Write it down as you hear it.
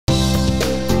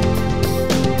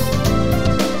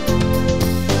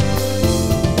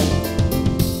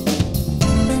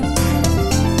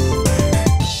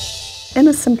in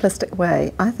a simplistic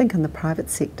way, I think in the private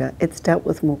sector it's dealt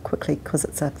with more quickly because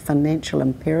it's a financial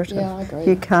imperative. Yeah, I agree.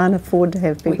 You can't afford to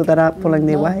have people that aren't pulling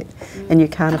their weight, and you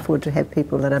can't afford to have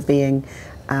people that are being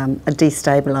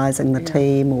destabilising the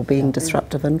team or being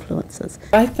disruptive influences.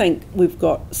 I think we've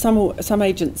got some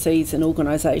agencies and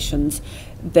organisations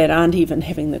that aren't even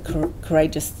having the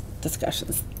courageous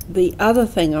discussions. The other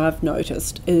thing I've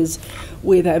noticed is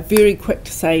where they're very quick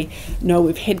to say, no,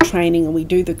 we've had training and we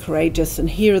do the courageous, and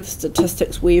here are the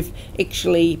statistics, we've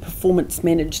actually performance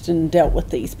managed and dealt with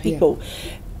these people.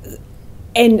 Yeah.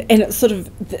 And it's sort of,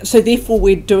 so therefore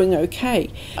we're doing okay.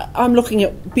 I'm looking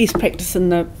at best practice in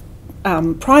the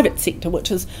private sector, which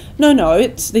is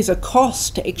there's a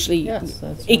cost to actually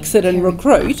exit and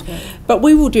recruit, but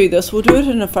we will do this, we'll do it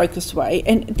in a focused way,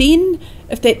 and then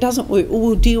if that doesn't work,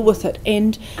 we'll deal with it,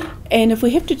 and if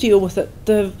we have to deal with it,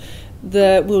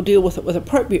 we'll deal with it with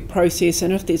appropriate process,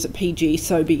 and if there's a PG,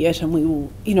 so be it, and we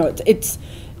will, it's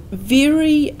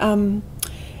very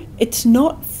it's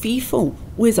not fearful,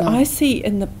 whereas I see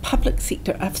in the public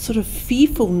sector a sort of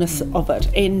fearfulness of it,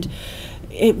 and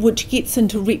which gets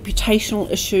into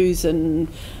reputational issues and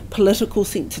political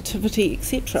sensitivity,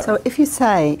 etc. So if you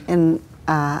say in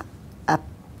an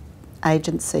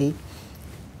agency,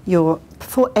 your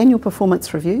annual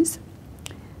performance reviews,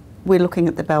 we're looking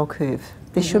at the bell curve.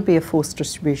 There should be a forced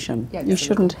distribution. Yeah, you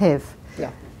shouldn't have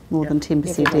more than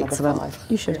 10% excellent.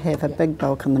 You should have a big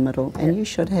bulk in the middle, and you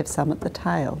should have some at the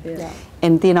tail. Yeah.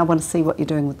 And then I want to see what you're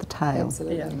doing with the tail.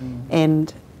 Absolutely. Yeah.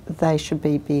 And they should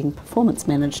be being performance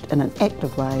managed in an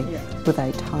active way with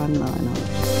a timeline on it.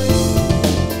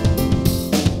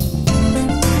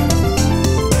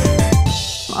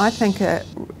 I think a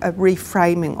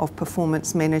reframing of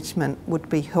performance management would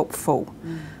be helpful.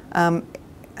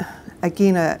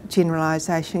 Again, a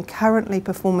generalisation. Currently,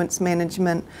 performance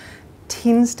management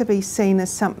tends to be seen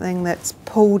as something that's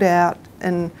pulled out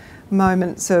in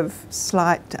moments of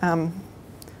slight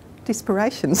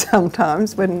desperation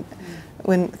sometimes when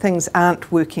things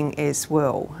aren't working as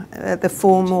well. The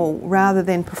formal, rather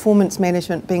than performance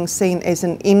management being seen as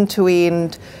an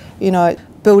end-to-end,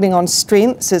 building on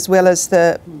strengths as well as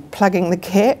the plugging the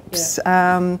gaps.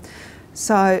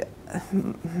 So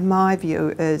my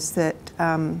view is that,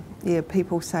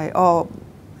 people say, oh,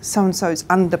 so-and-so's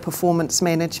under performance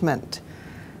management.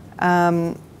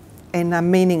 And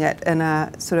I'm meaning it in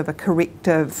a sort of a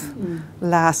corrective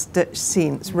last-ditch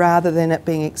sense, rather than it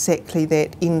being exactly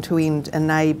that end-to-end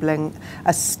enabling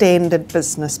a standard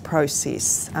business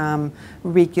process,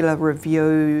 regular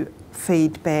review,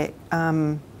 feedback,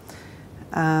 how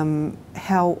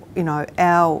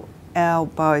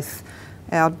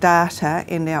our data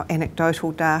and our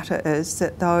anecdotal data is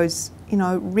that those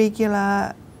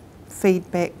regular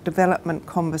feedback development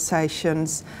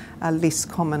conversations are less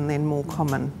common than more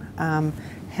common.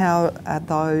 How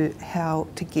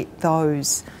to get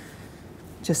those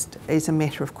just as a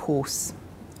matter of course,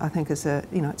 I think it's a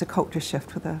culture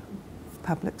shift for the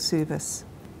public service.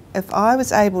 If I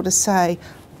was able to say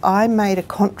I made a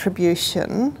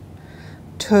contribution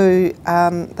to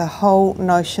the whole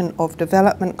notion of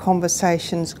development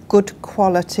conversations, good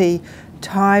quality,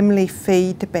 timely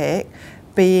feedback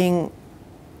being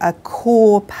a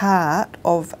core part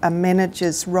of a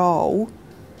manager's role,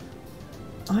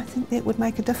 I think that would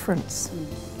make a difference.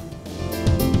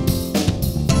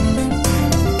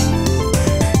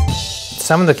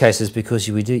 Some of the cases, because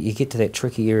you get to that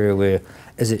tricky area where,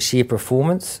 is it sheer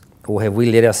performance, or have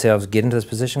we let ourselves get into this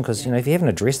position? Because if you haven't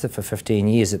addressed it for 15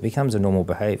 years, it becomes a normal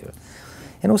behaviour.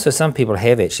 And also some people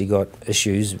have actually got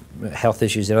issues, health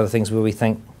issues and other things where we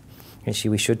think,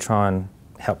 actually we should try and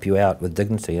help you out with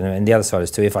dignity. And the other side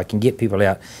is too, if I can get people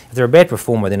out, if they're a bad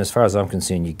performer, then as far as I'm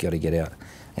concerned, you've got to get out.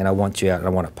 And I want you out and I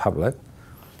want it public.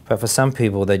 But for some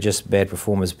people, they're just bad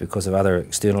performers because of other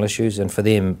external issues, and for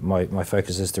them, my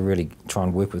focus is to really try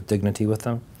and work with dignity with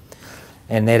them.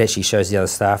 And that actually shows the other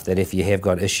staff that if you have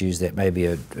got issues that maybe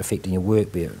are affecting your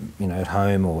work, be it at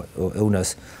home or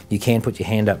illness, you can put your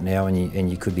hand up now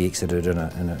and you could be exited in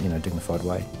a dignified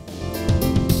way.